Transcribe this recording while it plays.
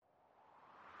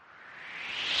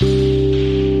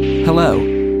Hello,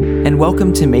 and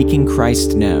welcome to Making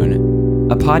Christ Known,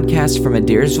 a podcast from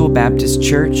Adairsville Baptist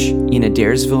Church in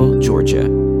Adairsville, Georgia.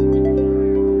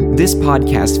 This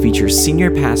podcast features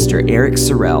Senior Pastor Eric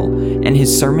Sorrell and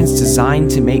his sermons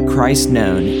designed to make Christ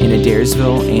known in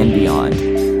Adairsville and beyond.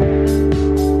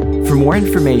 For more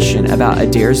information about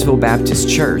Adairsville Baptist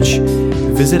Church,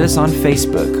 visit us on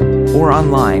Facebook or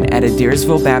online at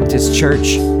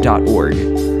adairsvillebaptistchurch.org.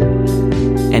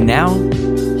 And now,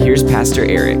 here's Pastor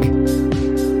Eric.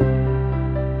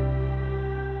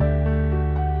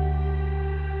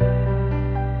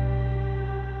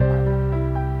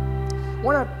 I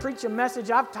want to preach a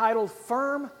message I've titled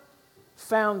Firm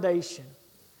Foundation.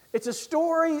 It's a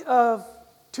story of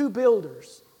two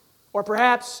builders, or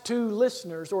perhaps two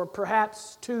listeners, or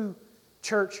perhaps two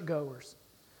church-goers.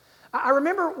 I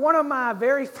remember one of my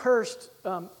very first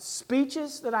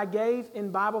speeches that I gave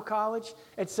in Bible college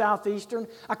at Southeastern.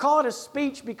 I call it a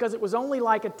speech because it was only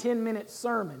like a 10-minute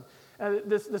sermon.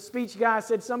 The speech guy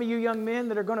said, some of you young men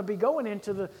that are going to be going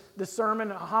into the sermon,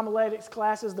 homiletics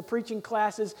classes, the preaching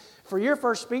classes, for your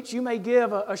first speech, you may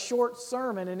give a short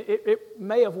sermon. And it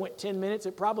may have went 10 minutes.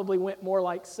 It probably went more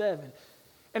like 7.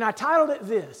 And I titled it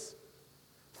this: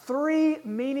 3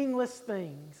 meaningless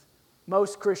things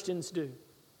most Christians do.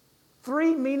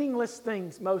 3 meaningless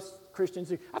things most Christians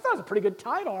do. I thought it was a pretty good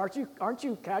title. Aren't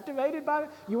you captivated by it?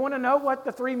 You want to know what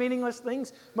the 3 meaningless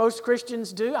things most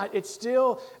Christians do? It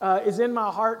still is in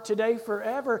my heart today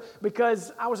forever,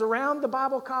 because I was around the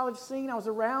Bible college scene. I was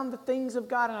around the things of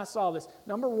God, and I saw this.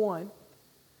 Number 1,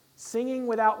 singing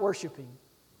without worshiping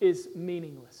is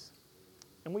meaningless.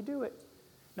 And we do it.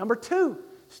 Number 2,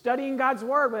 studying God's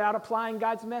Word without applying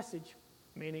God's message,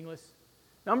 meaningless.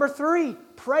 Number 3,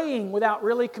 praying without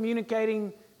really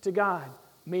communicating to God,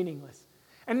 meaningless.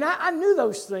 And I knew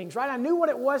those things, right? I knew what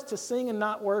it was to sing and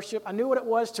not worship. I knew what it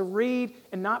was to read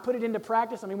and not put it into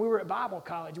practice. I mean, we were at Bible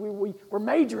college. We were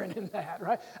majoring in that,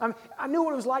 right? I knew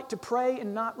what it was like to pray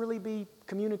and not really be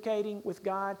communicating with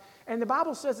God. And the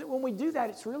Bible says that when we do that,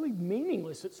 it's really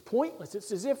meaningless. It's pointless.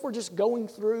 It's as if we're just going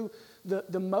through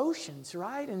the motions,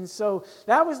 right? And so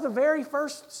that was the very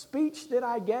first speech that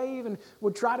I gave, and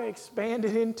would try to expand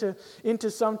it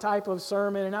into some type of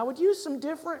sermon. And I would use some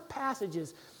different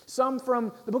passages. Some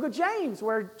from the book of James,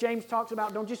 where James talks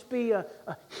about don't just be a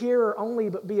hearer only,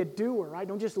 but be a doer, right?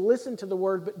 Don't just listen to the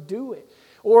word, but do it.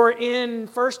 Or in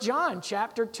 1 John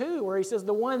chapter 2, where he says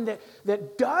the one that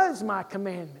does my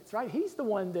commandments, right? He's the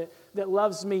one that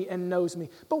loves me and knows me.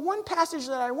 But one passage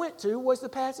that I went to was the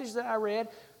passage that I read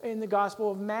in the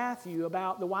Gospel of Matthew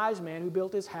about the wise man who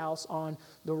built his house on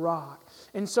the rock.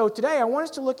 And so today I want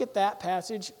us to look at that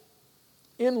passage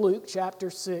in Luke chapter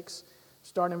 6,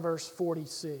 starting in verse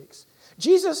 46.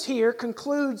 Jesus here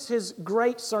concludes his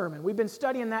great sermon. We've been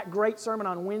studying that great sermon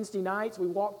on Wednesday nights. We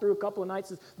walked through a couple of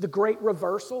nights, the great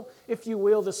reversal, if you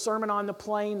will, the sermon on the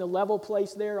plain, the level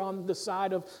place there on the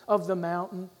side of the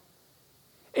mountain.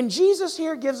 And Jesus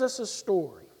here gives us a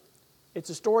story. It's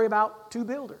a story about 2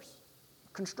 builders,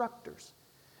 constructors.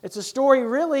 It's a story,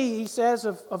 really, he says,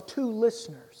 of 2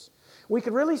 listeners. We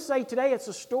could really say today it's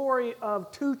a story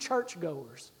of 2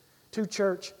 church-goers, 2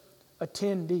 church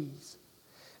attendees.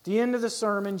 At the end of the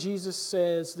sermon, Jesus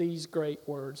says these great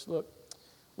words. Look,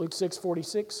 Luke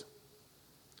 6:46.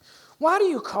 Why do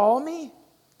you call me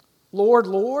Lord,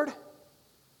 Lord,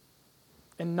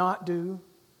 and not do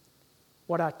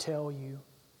what I tell you?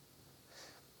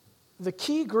 The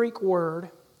key Greek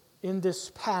word in this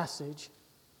passage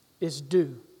is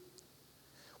do.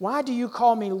 Why do you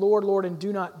call me Lord, Lord, and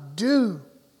do not do,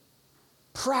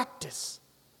 practice,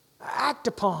 act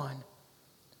upon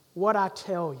what I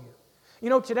tell you? You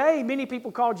know, today many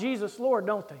people call Jesus Lord,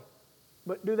 don't they?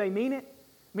 But do they mean it?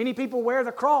 Many people wear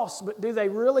the cross, but do they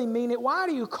really mean it? Why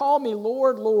do you call me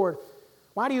Lord, Lord?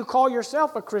 Why do you call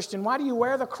yourself a Christian? Why do you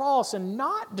wear the cross and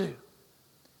not do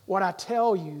what I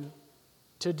tell you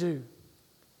to do?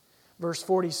 Verse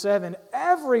 47,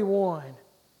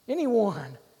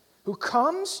 anyone who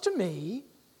comes to me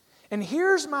and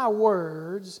hears my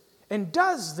words and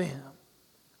does them,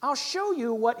 I'll show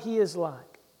you what he is like.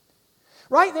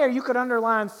 Right there, you could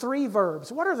underline 3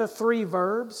 verbs. What are the 3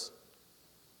 verbs?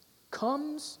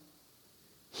 Comes,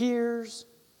 hears,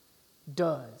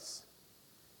 does.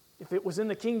 If it was in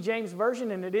the King James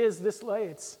Version, and it is this way,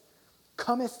 it's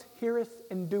cometh, heareth,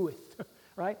 and doeth,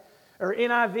 right? Or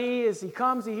NIV is he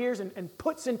comes, he hears, and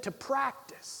puts into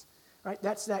practice, right?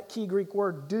 That's that key Greek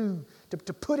word, do,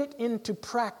 to put it into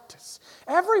practice.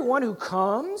 Everyone who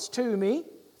comes to me,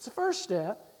 it's the first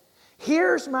step,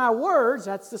 hears my words,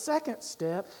 that's the second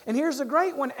step, and here's the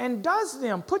great one, and does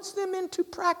them, puts them into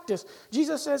practice.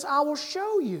 Jesus says, I will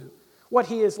show you what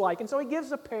he is like. And so he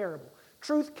gives a parable.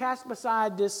 truth cast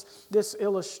beside this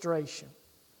illustration.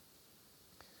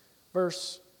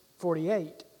 Verse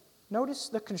 48. Notice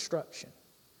the construction.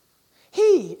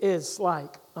 He is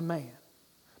like a man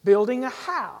building a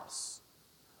house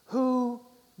who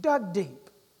dug deep.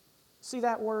 See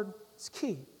that word? It's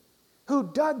key.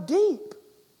 Who dug deep.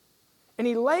 And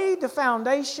he laid the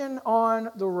foundation on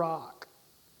the rock.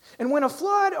 And when a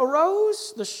flood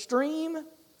arose, the stream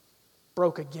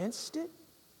broke against it.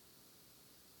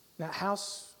 That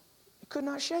house, it could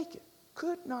not shake it.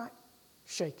 Could not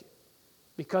shake it.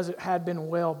 Because it had been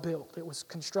well built. It was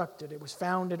constructed. It was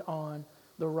founded on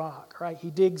the rock. Right? He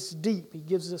digs deep. He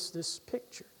gives us this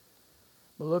picture.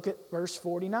 But look at verse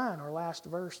 49, our last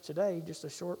verse today, just a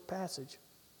short passage.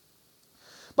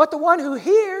 But the one who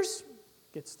hears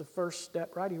gets the first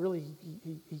step, right?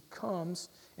 He comes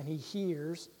and he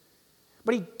hears.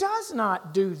 But he does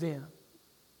not do them.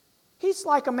 He's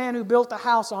like a man who built a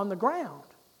house on the ground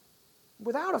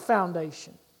without a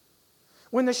foundation.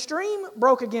 When the stream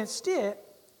broke against it,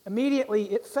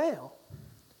 immediately it fell.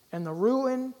 And the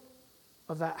ruin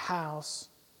of that house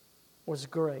was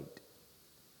great.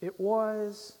 It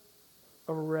was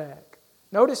a wreck.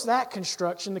 Notice that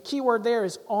construction. The key word there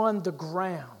is on the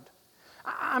ground.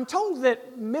 I'm told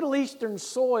that Middle Eastern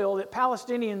soil, that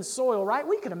Palestinian soil, right?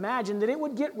 We can imagine that it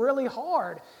would get really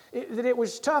hard, that it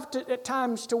was tough at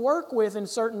times to work with in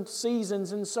certain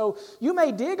seasons. And so you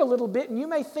may dig a little bit and you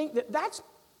may think that that's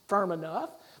firm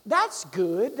enough. That's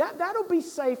good. That'll be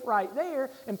safe right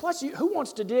there. And plus, who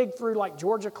wants to dig through like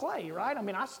Georgia clay, right? I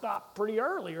mean, I stopped pretty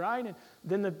early, right? And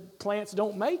then the plants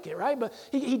don't make it, right? But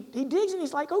he digs and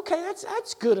he's like, okay,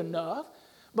 that's good enough.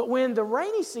 But when the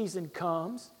rainy season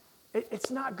comes,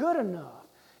 it's not good enough.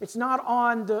 It's not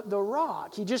on the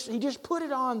rock. He just put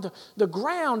it on the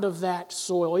ground of that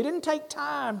soil. He didn't take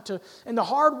time and the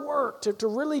hard work to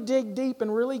really dig deep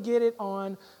and really get it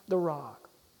on the rock.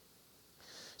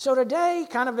 So today,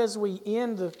 kind of as we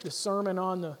end the Sermon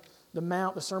on the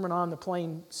Mount, the Sermon on the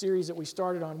Plain series that we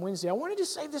started on Wednesday, I wanted to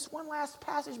say this one last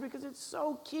passage because it's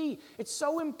so key. It's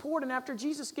so important. After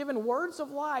Jesus given words of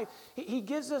life, he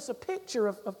gives us a picture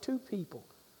of two people.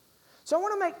 So I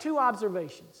want to make two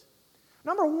observations.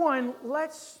 Number one,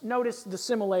 let's notice the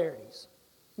similarities.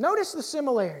 Notice the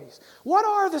similarities. What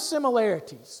are the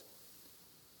similarities?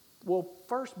 Well,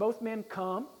 first, both men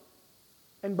come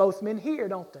and both men hear,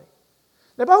 don't they?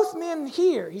 They're both men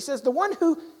hear. He says, the one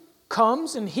who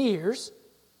comes and hears,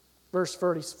 verse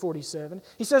 47,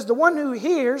 he says, the one who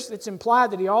hears, it's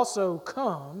implied that he also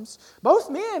comes.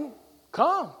 Both men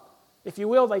come. If you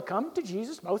will, they come to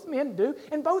Jesus. Both men do.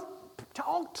 And both, to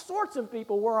all sorts of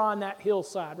people were on that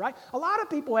hillside, right? A lot of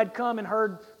people had come and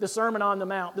heard the Sermon on the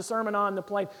Mount, the Sermon on the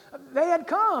Plain. They had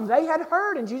come, they had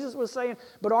heard, and Jesus was saying,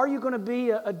 but are you going to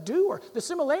be a doer? The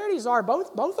similarities are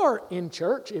both are in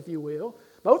church, if you will.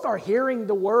 Both are hearing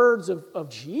the words of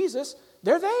Jesus.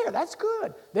 They're there. That's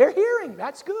good. They're hearing.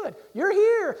 That's good. You're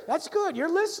here. That's good.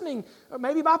 You're listening, or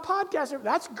maybe by podcast.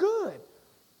 That's good.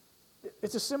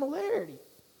 It's a similarity.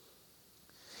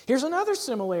 Here's another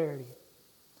similarity.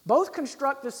 Both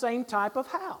construct the same type of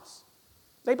house.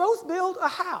 They both build a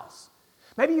house.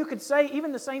 Maybe you could say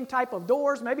even the same type of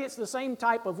doors. Maybe it's the same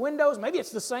type of windows. Maybe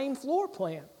it's the same floor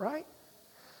plan, right?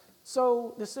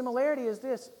 So the similarity is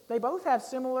this. They both have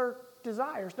similar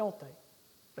desires, don't they?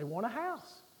 They want a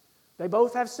house. They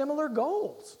both have similar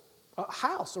goals. A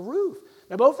house, a roof.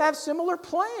 They both have similar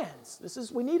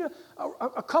plans. We need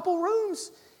a couple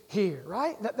rooms here,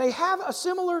 right? They have a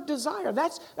similar desire.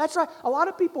 That's right. A lot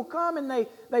of people come and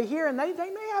they hear and they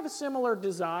may have a similar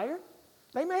desire.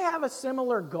 They may have a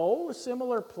similar goal, a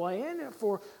similar plan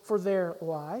for their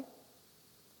life.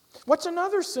 What's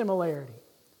another similarity?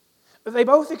 They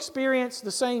both experience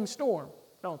the same storm,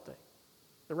 don't they?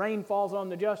 The rain falls on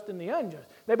the just and the unjust.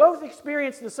 They both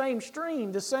experience the same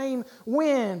stream, the same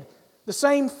wind, the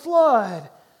same flood,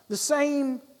 the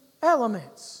same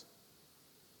elements.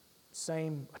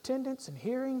 Same attendance and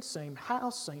hearing, same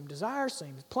house, same desire,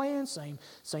 same plan,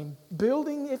 same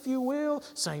building, if you will,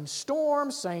 same storm,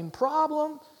 same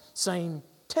problem, same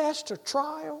test or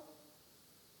trial.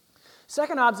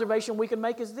 Second observation we can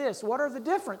make is this. What are the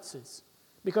differences?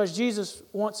 Because Jesus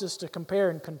wants us to compare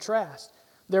and contrast.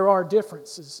 There are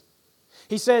differences.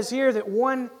 He says here that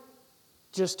one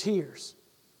just hears.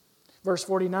 Verse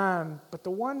 49, but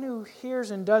the one who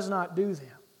hears and does not do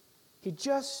them, he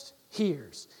just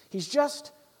hears. He's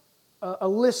just a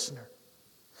listener.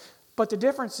 But the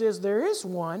difference is there is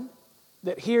one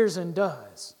that hears and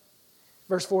does.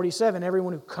 Verse 47,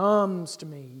 everyone who comes to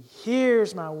me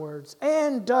hears my words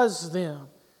and does them.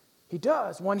 He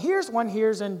does. One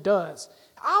hears and does.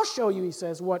 I'll show you, he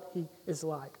says, what he is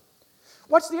like.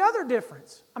 What's the other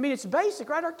difference? I mean, it's basic,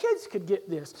 right? Our kids could get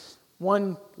this.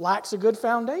 One lacks a good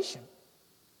foundation,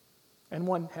 and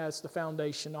one has the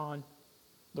foundation on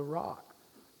the rock.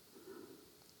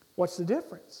 What's the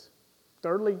difference?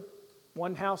 Thirdly,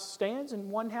 one house stands and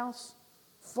one house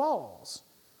falls.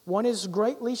 One is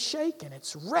greatly shaken,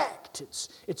 it's wrecked,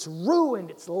 it's ruined,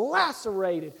 it's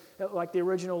lacerated, like the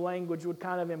original language would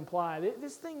kind of imply.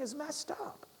 This thing is messed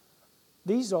up.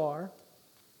 These are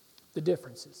the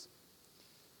differences.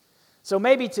 So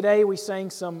maybe today we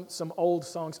sang some old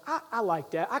songs. I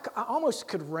like that. I almost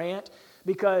could rant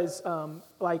because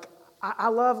I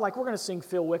love, like, we're going to sing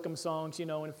Phil Wickham songs,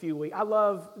 in a few weeks. I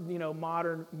love,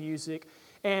 modern music.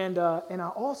 And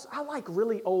I like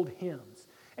really old hymns.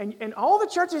 And all the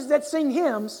churches that sing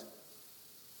hymns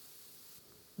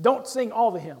don't sing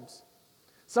all the hymns.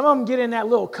 Some of them get in that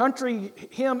little country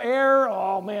hymn air.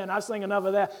 Oh, man, I've sung enough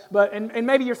of that. And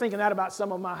maybe you're thinking that about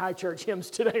some of my high church hymns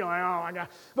today. Like, oh, my God.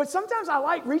 But sometimes I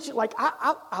like reaching,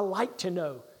 I like to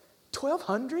know.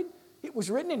 1200? It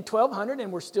was written in 1200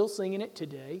 and we're still singing it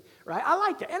today, right? I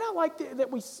like that. And I like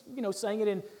that we, sang it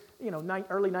in,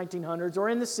 early 1900s or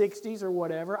in the 60s or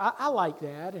whatever. I like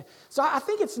that. So I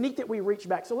think it's neat that we reach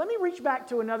back. So let me reach back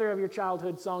to another of your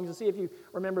childhood songs and see if you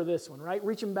remember this one, right?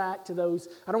 Reaching back to those.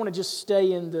 I don't want to just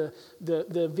stay in the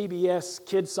VBS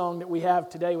kids song that we have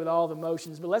today with all the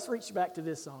motions, but let's reach back to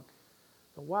this song.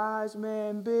 The wise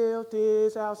man built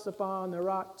his house upon the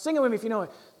rock. Sing it with me if you know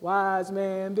it. Wise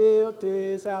man built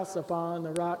his house upon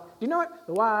the rock. Do you know it?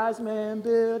 The wise man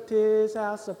built his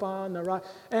house upon the rock,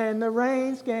 and the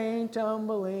rains came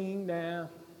tumbling down.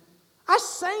 I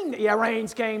sang that. Yeah,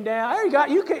 rains came down. There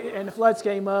you go. And the floods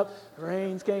came up. The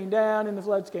rains came down and the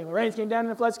floods came up. The rains came down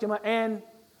and the floods came up and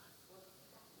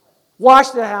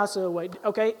washed the house away.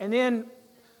 Okay, and then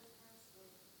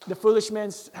the foolish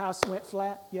man's house went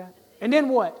flat. Yeah. And then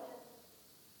what?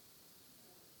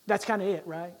 That's kind of it,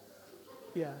 right?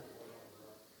 Yeah.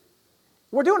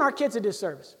 We're doing our kids a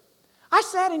disservice. I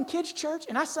sat in kids' church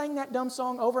and I sang that dumb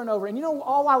song over and over. And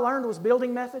all I learned was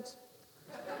building methods.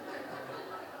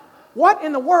 What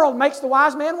in the world makes the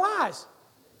wise man wise?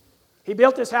 He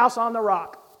built his house on the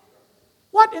rock.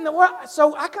 What in the world?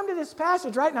 So I come to this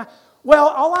passage right now. Well,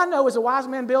 all I know is a wise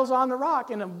man builds on the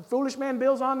rock and a foolish man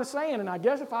builds on the sand. And I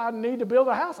guess if I need to build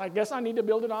a house, I guess I need to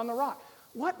build it on the rock.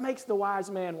 What makes the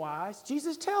wise man wise?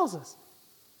 Jesus tells us.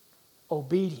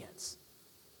 Obedience.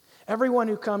 Everyone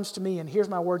who comes to me and hears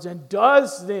my words and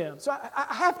does them. So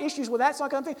I have issues with that. So I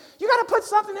come think, you got to put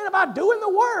something in about doing the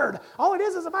word. All it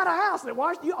is about a house that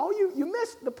washed you. You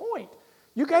missed the point.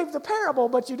 You gave the parable,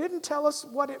 but you didn't tell us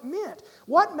what it meant.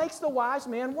 What makes the wise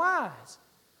man wise?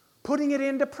 Putting it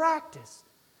into practice.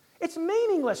 It's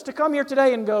meaningless to come here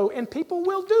today and go, and people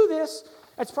will do this.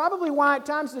 That's probably why at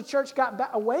times the church got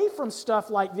away from stuff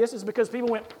like this, is because people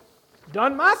went,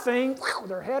 done my thing,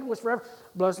 their head was forever,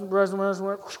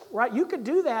 right? You could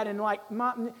do that and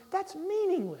that's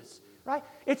meaningless, right?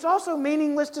 It's also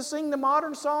meaningless to sing the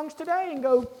modern songs today and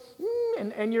go,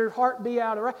 and your heart be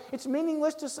out of right. It's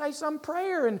meaningless to say some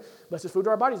prayer and bless this food to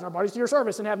our bodies and our bodies to your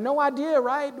service and have no idea,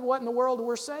 right, what in the world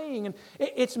we're saying. And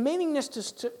it's meaningless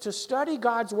to study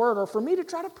God's word, or for me to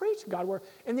try to preach God's word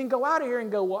and then go out of here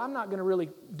and go, well, I'm not going to really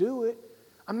do it.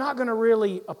 I'm not going to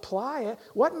really apply it.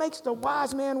 What makes the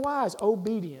wise man wise?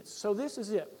 Obedience. So this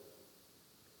is it.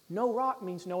 No rock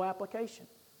means no application.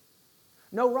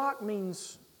 No rock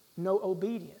means no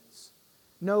obedience.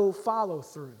 No follow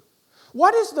through.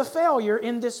 What is the failure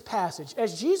in this passage?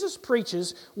 As Jesus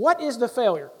preaches, what is the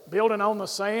failure? Building on the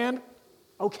sand?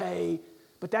 Okay,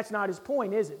 but that's not his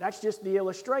point, is it? That's just the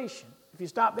illustration. If you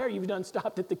stop there, you've done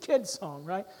stopped at the kids' song,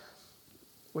 right?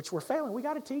 Which we're failing. We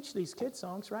got to teach these kids'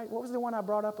 songs, right? What was the one I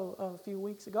brought up a few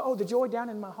weeks ago? Oh, the joy down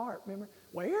in my heart, remember?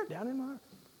 Where? Down in my heart.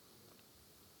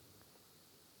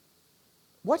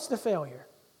 What's the failure?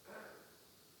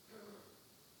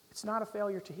 It's not a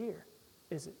failure to hear,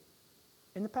 is it?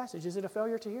 In the passage, is it a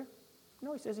failure to hear?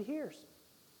 No, he says he hears.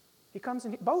 He comes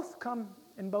and both come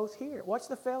and both hear. What's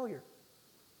the failure?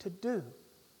 To do.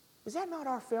 Is that not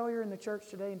our failure in the church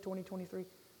today in 2023?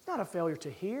 It's not a failure to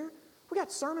hear. We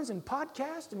got sermons and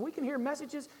podcasts, and we can hear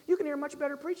messages. You can hear much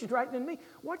better preaching right than me.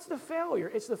 What's the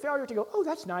failure? It's the failure to go, oh,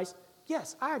 that's nice.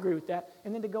 Yes, I agree with that.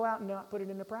 And then to go out and not put it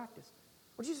into practice.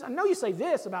 Well, Jesus, I know you say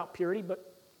this about purity,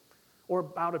 or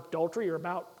about adultery, or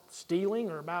about stealing,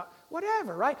 or about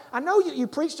whatever, right? I know you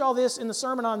preached all this in the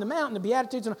Sermon on the Mount and the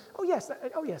Beatitudes. And, oh, yes,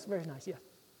 very nice, yes.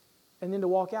 And then to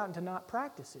walk out and to not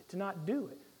practice it, to not do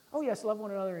it. Oh, yes, love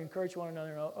one another, encourage one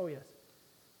another. Oh, yes.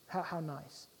 How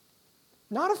nice.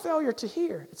 Not a failure to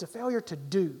hear. It's a failure to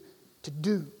do. To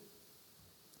do.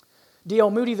 D.L.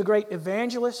 Moody, the great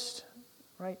evangelist,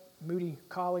 right? Moody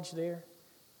College there.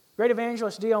 Great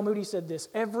evangelist D.L. Moody said this: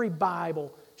 every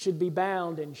Bible should be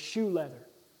bound in shoe leather.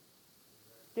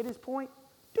 Get his point?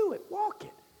 Do it. Walk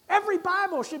it. Every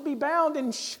Bible should be bound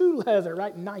in shoe leather,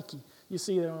 right? Nike. You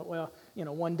see,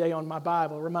 one day on my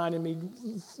Bible reminding me,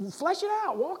 flesh it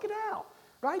out, walk it out,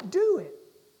 right? Do it.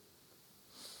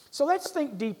 So let's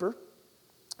think deeper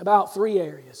upon three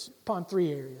areas.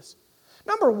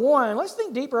 Number one, let's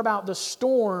think deeper about the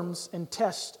storms and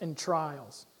tests and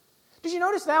trials. Did you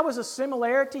notice that was a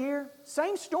similarity here?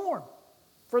 Same storm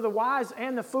for the wise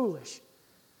and the foolish.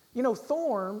 You know,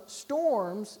 storms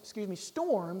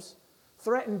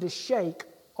threaten to shake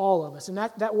all of us. And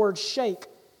that word shake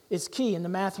is key in the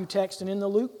Matthew text and in the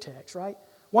Luke text, right?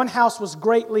 One house was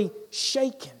greatly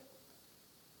shaken.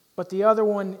 But the other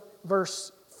one,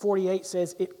 verse 48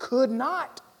 says, it could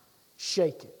not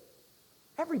shake it.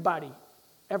 Everybody,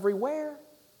 everywhere,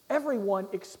 everyone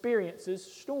experiences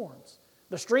storms.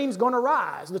 The stream's going to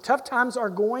rise. The tough times are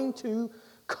going to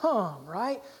come,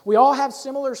 right? We all have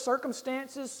similar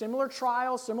circumstances, similar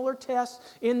trials, similar tests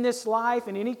in this life,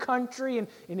 in any country, and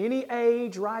in any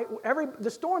age, right?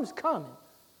 The storm's coming.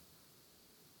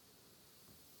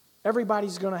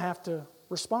 Everybody's going to have to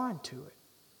respond to it,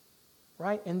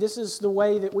 right? And this is the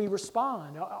way that we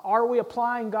respond. Are we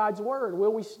applying God's Word?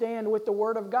 Will we stand with the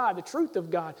Word of God, the truth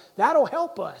of God? That'll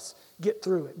help us get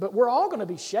through it. But we're all going to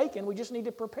be shaken. We just need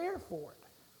to prepare for it.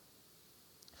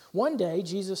 One day,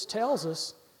 Jesus tells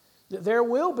us that there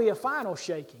will be a final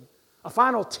shaking, a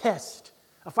final test,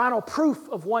 a final proof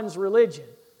of one's religion.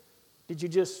 Did you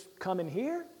just come in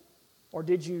here? Or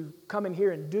did you come in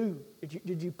here and do?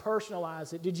 Did you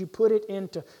personalize it? Did you put it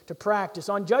into practice?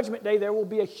 On Judgment Day, there will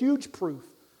be a huge proof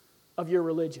of your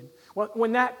religion.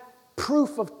 When that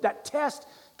proof of that test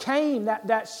came,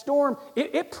 that storm,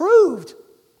 it proved.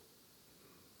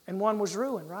 And one was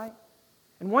ruined, right?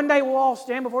 And one day we'll all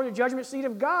stand before the judgment seat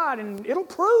of God, and it'll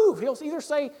prove. He'll either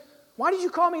say, why did you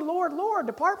call me Lord, Lord?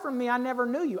 Depart from me, I never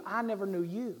knew you. I never knew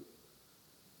you.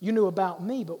 You knew about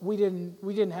me, but we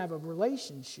didn't have a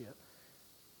relationship.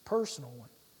 Personal one.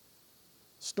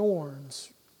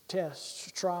 Storms,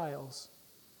 tests, trials.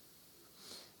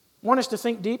 I want us to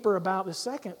think deeper about the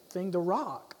second thing, the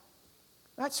rock.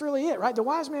 That's really it, right? The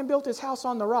wise man built his house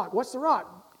on the rock. What's the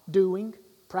rock? Doing,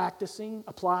 practicing,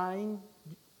 applying,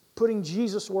 putting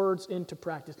Jesus' words into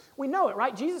practice. We know it,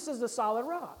 right? Jesus is the solid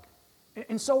rock.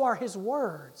 And so are his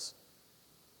words.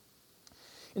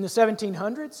 In the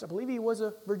 1700s, I believe he was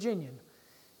a Virginian.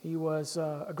 He was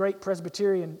a great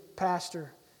Presbyterian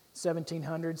pastor,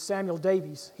 1700s. Samuel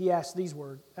Davies, he asked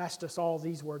us all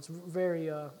these words, very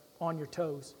on your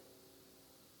toes.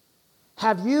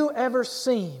 Have you ever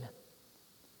seen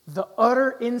the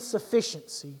utter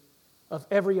insufficiency of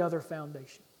every other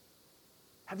foundation?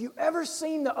 Have you ever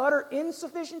seen the utter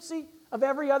insufficiency of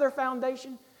every other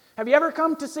foundation? Have you ever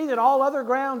come to see that all other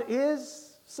ground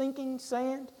is sinking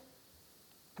sand?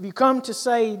 Have you come to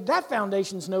say, that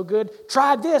foundation's no good,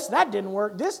 tried this, that didn't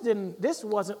work, this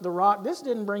wasn't the rock, this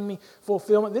didn't bring me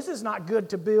fulfillment, this is not good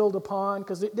to build upon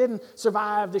because it didn't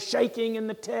survive the shaking and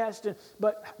the test.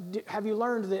 But have you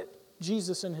learned that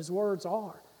Jesus and his words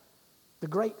are the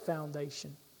great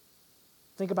foundation?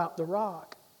 Think about the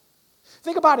rock.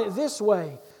 Think about it this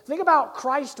way. Think about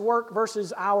Christ's work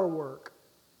versus our work.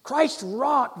 Christ's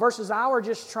rock versus our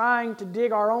just trying to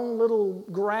dig our own little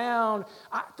ground.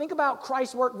 Think about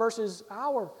Christ's work versus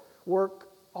our work.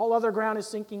 All other ground is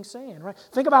sinking sand, right?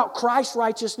 Think about Christ's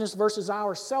righteousness versus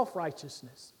our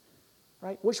self-righteousness,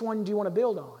 right? Which one do you want to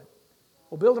build on?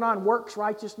 Well, building on works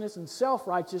righteousness and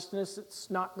self-righteousness,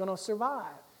 it's not going to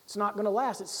survive. It's not going to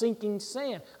last. It's sinking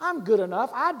sand. I'm good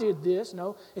enough. I did this.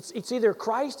 No, it's either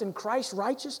Christ and Christ's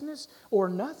righteousness or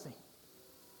nothing.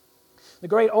 The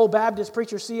great old Baptist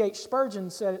preacher C.H. Spurgeon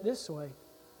said it this way: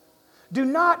 do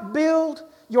not build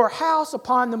your house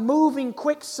upon the moving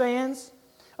quicksands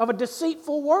of a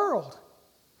deceitful world,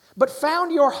 but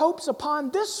found your hopes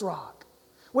upon this rock,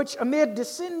 which amid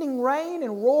descending rain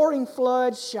and roaring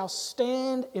floods shall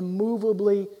stand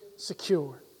immovably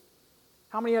secure.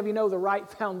 How many of you know the right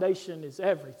foundation is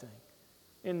everything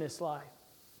in this life?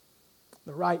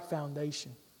 The right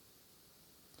foundation.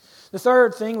 The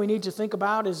third thing we need to think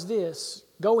about is this,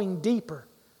 going deeper,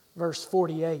 verse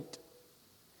 48.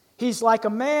 He's like a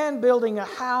man building a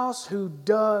house who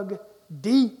dug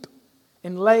deep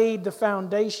and laid the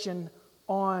foundation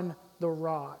on the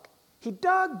rock. He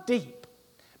dug deep,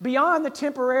 beyond the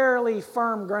temporarily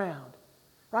firm ground.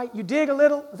 Right? You dig a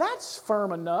little, that's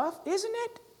firm enough, isn't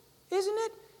it? Isn't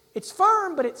it? It's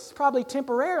firm, but it's probably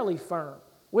temporarily firm.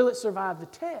 Will it survive the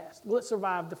test? Will it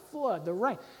survive the flood, the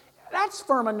rain? That's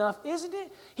firm enough, isn't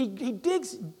it? He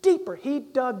digs deeper. He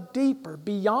dug deeper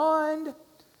beyond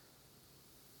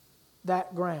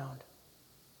that ground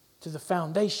to the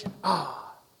foundation.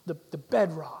 The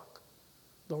bedrock,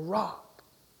 the rock.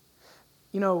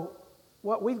 You know,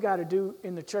 what we've got to do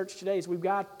in the church today is we've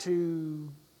got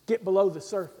to get below the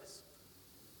surface.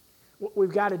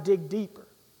 We've got to dig deeper.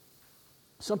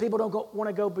 Some people don't want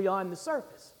to go beyond the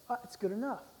surface. It's good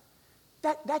enough.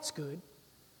 That's good.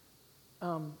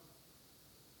 I'll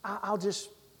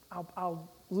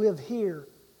live here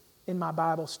in my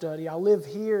Bible study. I'll live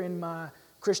here in my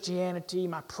Christianity,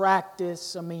 my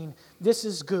practice. I mean, this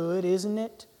is good, isn't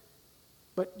it?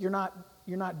 But you're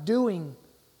not doing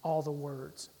all the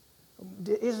words.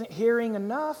 Isn't hearing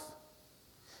enough?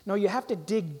 No, you have to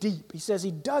dig deep. He says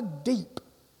he dug deep.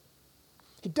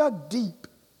 He dug deep,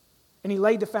 and he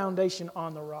laid the foundation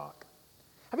on the rock.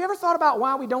 Have you ever thought about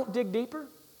why we don't dig deeper?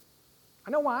 I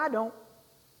know why I don't.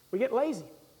 We get lazy.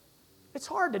 It's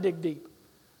hard to dig deep.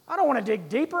 I don't want to dig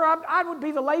deeper. I would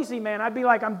be the lazy man. I'd be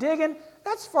like, I'm digging.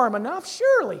 That's firm enough,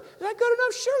 surely. Is that good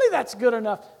enough? Surely that's good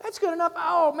enough. That's good enough.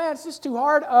 Oh, man, it's just too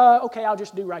hard. Okay, I'll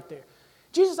just do right there.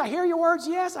 Jesus, I hear your words.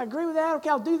 Yes, I agree with that. Okay,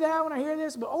 I'll do that when I hear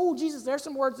this. But, oh, Jesus, there's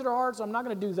some words that are hard, so I'm not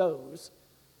going to do those.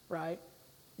 Right?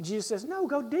 And Jesus says, no,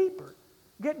 go deeper.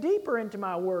 Get deeper into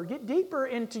my word. Get deeper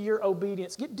into your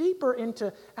obedience. Get deeper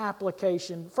into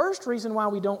application. First reason why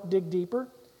we don't dig deeper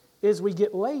is we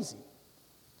get lazy.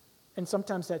 And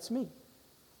sometimes that's me.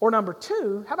 Or number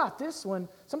two, how about this one?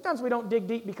 Sometimes we don't dig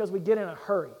deep because we get in a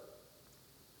hurry.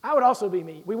 That would also be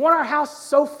me. We want our house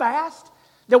so fast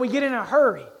that we get in a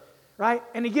hurry, right?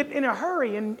 And you get in a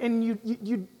hurry and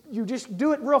you just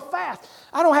do it real fast.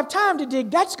 I don't have time to dig.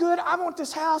 That's good. I want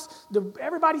this house.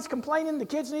 Everybody's complaining. The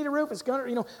kids need a roof. It's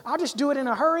gonna, I'll just do it in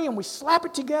a hurry, and we slap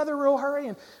it together real hurry.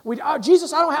 And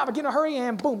Jesus, I don't have to get in a hurry,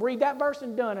 and boom, read that verse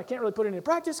and done. I can't really put it into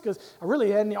practice because I really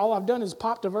hadn't. All I've done is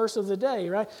popped a verse of the day,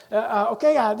 right?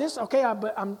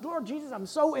 But Lord Jesus, I'm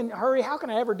so in a hurry. How can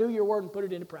I ever do your word and put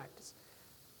it into practice?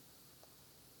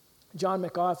 John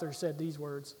MacArthur said these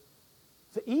words: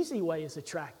 "The easy way is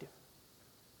attractive.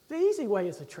 The easy way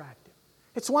is attractive."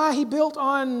 It's why he built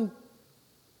on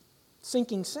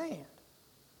sinking sand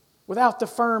without the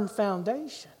firm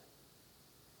foundation.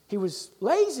 He was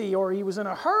lazy or he was in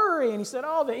a hurry, and he said,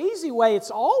 oh, the easy way,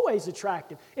 it's always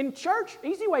attractive. In church,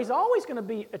 easy way is always going to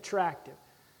be attractive.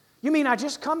 You mean I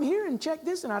just come here and check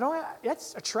this and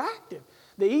that's attractive.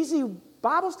 The easy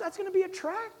Bible, that's going to be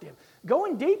attractive.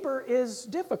 Going deeper is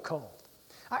difficult.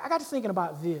 I got to thinking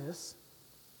about this.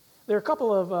 There are a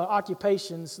couple of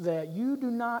occupations that you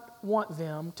do not want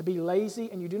them to be lazy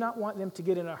and you do not want them to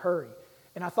get in a hurry.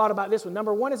 And I thought about this one.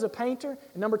 Number one is a painter,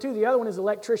 and number two, the other one is an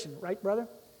electrician, right, brother?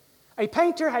 A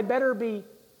painter had better be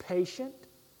patient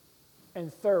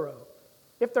and thorough.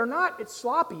 If they're not, it's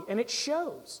sloppy and it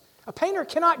shows. A painter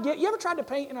cannot you ever tried to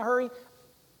paint in a hurry?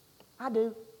 I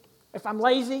do. If I'm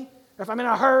lazy, or if I'm in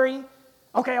a hurry,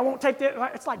 okay, I won't take that.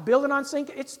 It's like building on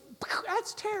sink.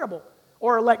 That's terrible.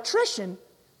 Or electrician,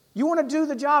 you want to do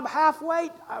the job halfway?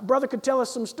 Brother could tell us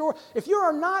some story. If you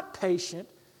are not patient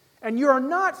and you are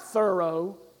not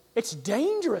thorough, it's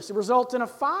dangerous. It results in a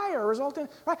fire.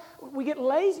 Right? We get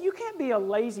lazy. You can't be a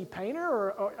lazy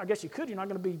painter, or I guess you could. You're not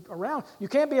going to be around. You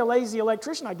can't be a lazy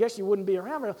electrician. I guess you wouldn't be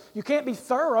around. You can't be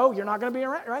thorough. You're not going to be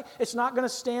around, right? It's not going to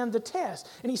stand the test.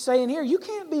 And he's saying here, you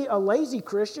can't be a lazy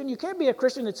Christian. You can't be a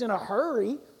Christian that's in a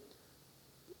hurry.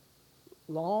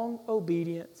 Long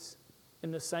obedience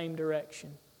in the same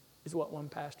direction is what one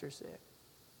pastor said.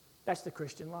 That's the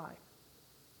Christian life.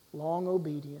 Long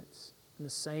obedience in the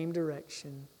same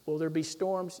direction. Will there be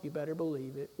storms? You better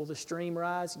believe it. Will the stream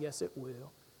rise? Yes, it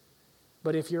will.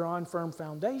 But if you're on firm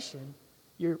foundation,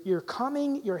 you're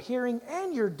coming, you're hearing,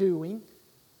 and you're doing,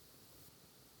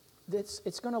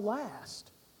 it's going to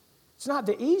last. It's not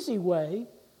the easy way,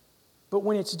 but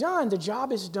when it's done, the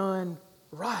job is done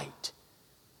right.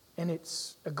 And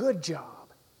it's a good job.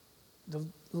 The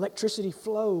electricity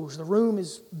flows. The room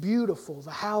is beautiful.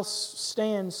 The house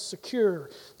stands secure.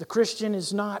 The Christian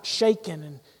is not shaken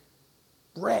and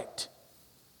wrecked.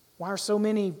 Why are so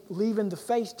many leaving the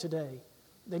faith today?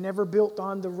 They never built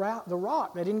on the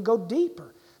rock. They didn't go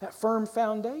deeper, that firm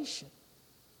foundation.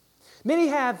 Many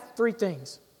have three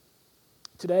things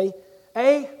today.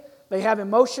 A, they have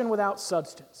emotion without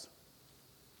substance.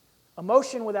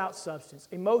 Emotion without substance.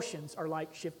 Emotions are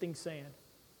like shifting sand.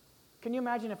 Can you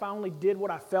imagine if I only did what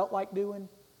I felt like doing?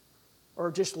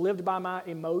 Or just lived by my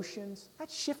emotions?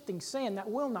 That's shifting sand. That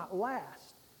will not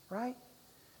last, right?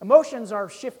 Emotions are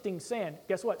shifting sand.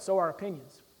 Guess what? So are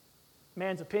opinions.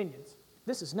 Man's opinions.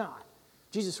 This is not.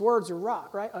 Jesus' words are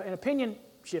rock, right? An opinion,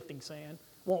 shifting sand,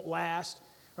 won't last,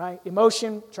 right? right?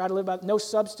 Emotion, try to live by no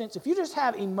substance. If you just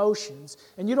have emotions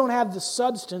and you don't have the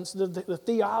substance, the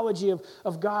theology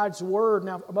of God's Word,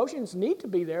 now emotions need to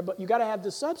be there, but you got to have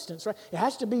the substance, right? It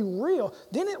has to be real.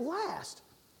 Then it lasts.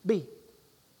 B,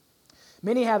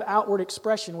 many have outward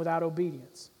expression without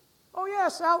obedience. Oh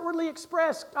yes, outwardly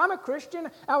expressed. I'm a Christian.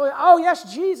 Oh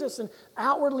yes, Jesus, and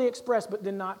outwardly expressed, but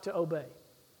then not to obey.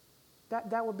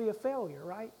 That would be a failure,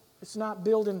 right? It's not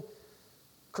building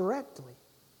correctly.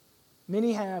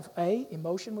 Many have A,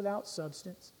 emotion without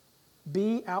substance,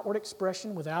 B, outward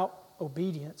expression without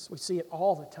obedience. We see it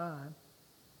all the time.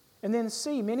 And then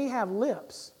C, many have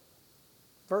lips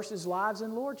versus lives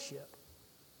in lordship.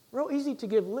 Real easy to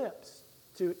give lips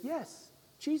to, yes,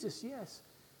 Jesus, yes.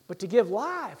 But to give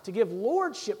life, to give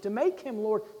lordship, to make Him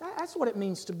Lord, that's what it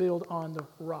means to build on the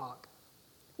rock.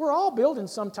 We're all building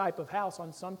some type of house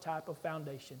on some type of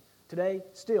foundation. Today,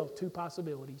 still, two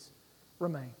possibilities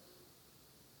remain.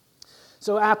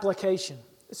 So application.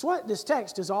 It's what this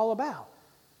text is all about.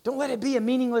 Don't let it be a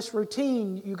meaningless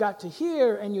routine you got to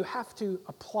hear and you have to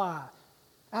apply.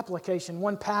 Application.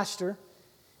 One pastor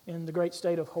in the great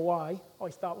state of Hawaii,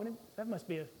 always thought, well, that must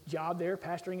be a job there,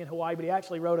 pastoring in Hawaii, but he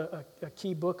actually wrote a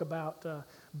key book about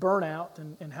burnout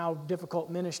and how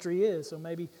difficult ministry is. So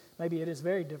maybe it is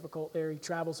very difficult there. He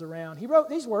travels around. He wrote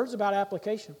these words about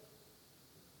application.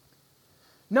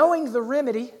 Knowing the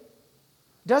remedy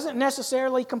doesn't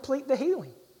necessarily complete the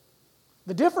healing.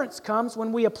 The difference comes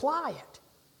when we apply it.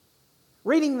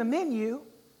 Reading the menu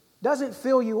doesn't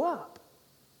fill you up.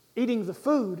 Eating the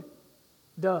food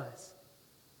does.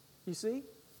 You see?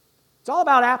 It's all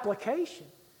about application.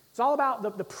 It's all about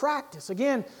the practice.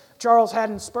 Again, Charles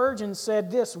Haddon Spurgeon said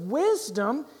this,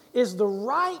 wisdom is the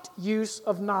right use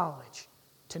of knowledge.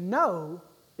 To know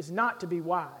is not to be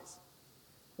wise.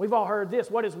 We've all heard this.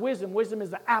 What is wisdom? Wisdom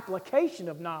is the application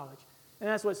of knowledge. And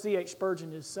that's what C.H.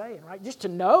 Spurgeon is saying, right? Just to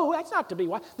know, that's not to be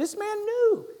wise. This man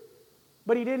knew,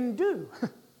 but he didn't do.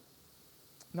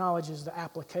 Knowledge is the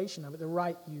application of it, the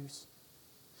right use.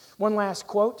 One last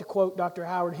quote, to quote Dr.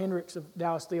 Howard Hendricks of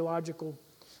Dallas Theological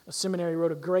Seminary,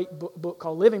 wrote a great book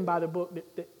called Living by the Book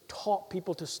that taught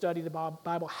people to study the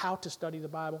Bible, how to study the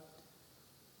Bible.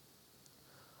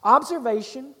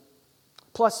 Observation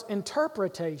plus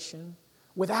interpretation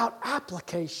without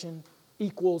application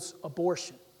equals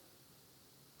abortion.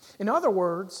 In other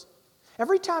words,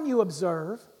 every time you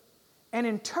observe and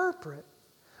interpret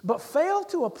but fail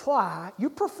to apply, you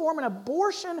perform an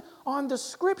abortion on the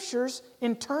Scriptures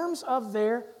in terms of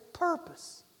their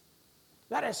purpose.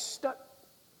 That has stuck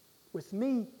with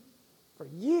me for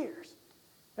years,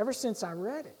 ever since I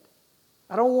read it.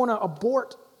 I don't want to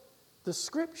abort the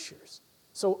Scriptures.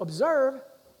 So observe,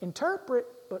 interpret,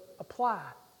 but apply.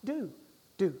 Do.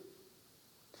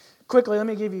 Quickly, let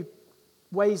me give you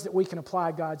ways that we can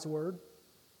apply God's Word.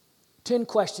 10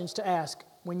 questions to ask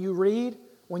when you read,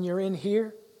 when you're in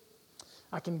here.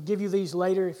 I can give you these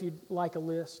later if you'd like a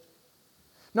list.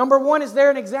 Number 1, is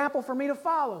there an example for me to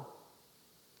follow?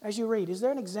 As you read, is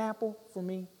there an example for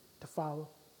me to follow?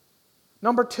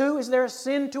 Number 2, is there a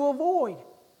sin to avoid?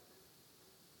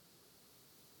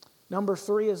 Number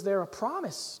 3, is there a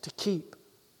promise to keep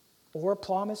or a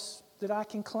promise that I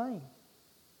can claim?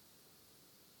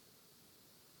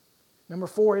 Number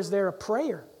 4, is there a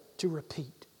prayer to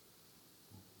repeat?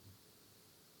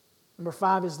 Number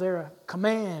 5, is there a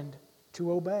command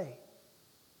to obey?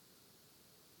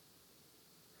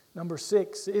 Number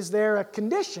 6, is there a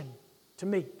condition to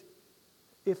meet?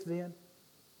 If then.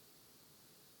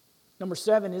 Number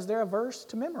 7, is there a verse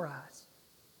to memorize?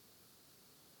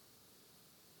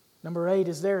 Number 8,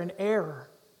 is there an error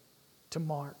to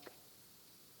mark?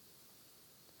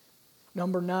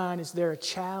 Number 9, is there a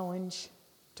challenge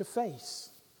to face?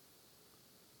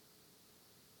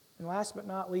 And last but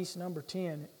not least, number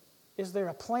 10, is there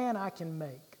a plan I can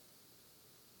make?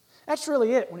 That's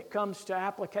really it when it comes to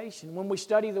application. When we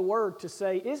study the Word, to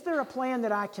say, is there a plan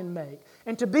that I can make?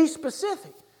 And to be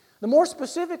specific. The more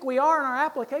specific we are in our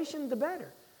application, the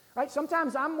better. Right?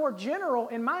 Sometimes I'm more general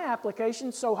in my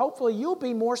application, so hopefully you'll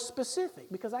be more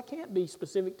specific, because I can't be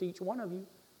specific to each one of you.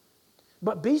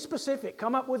 But be specific.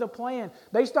 Come up with a plan.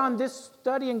 Based on this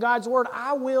study in God's Word,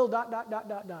 I will ...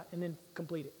 and then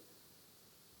complete it.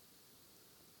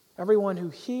 Everyone who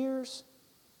hears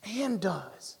and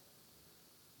does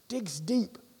digs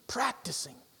deep,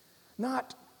 practicing.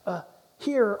 Not a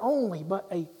hearer only, but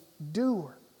a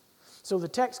doer. So the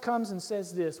text comes and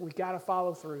says this: we've got to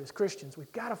follow through. As Christians,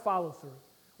 we've got to follow through.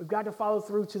 We've got to follow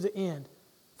through to the end.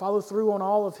 Follow through on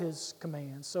all of His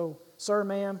commands. So, sir,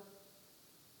 ma'am,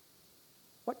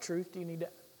 what truth do you need to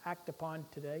act upon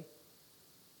today?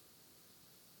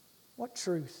 What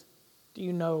truth do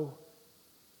you know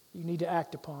you need to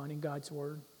act upon in God's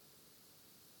Word?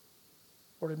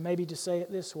 Or maybe to say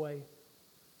it this way,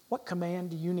 what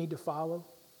command do you need to follow?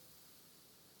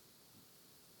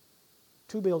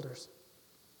 Two builders.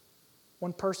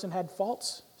 One person had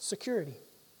false security,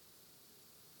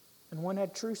 and one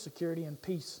had true security and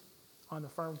peace on the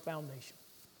firm foundation.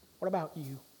 What about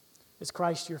you? Is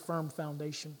Christ your firm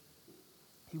foundation?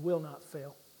 He will not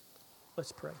fail.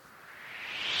 Let's pray.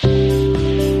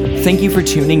 Thank you for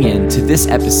tuning in to this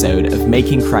episode of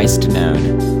Making Christ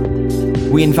Known.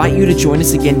 We invite you to join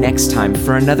us again next time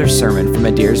for another sermon from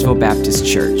Adairsville Baptist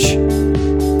Church.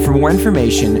 For more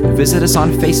information, visit us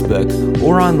on Facebook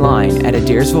or online at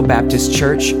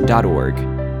adairsvillebaptistchurch.org.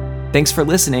 Thanks for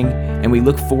listening, and we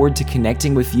look forward to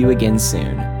connecting with you again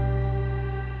soon.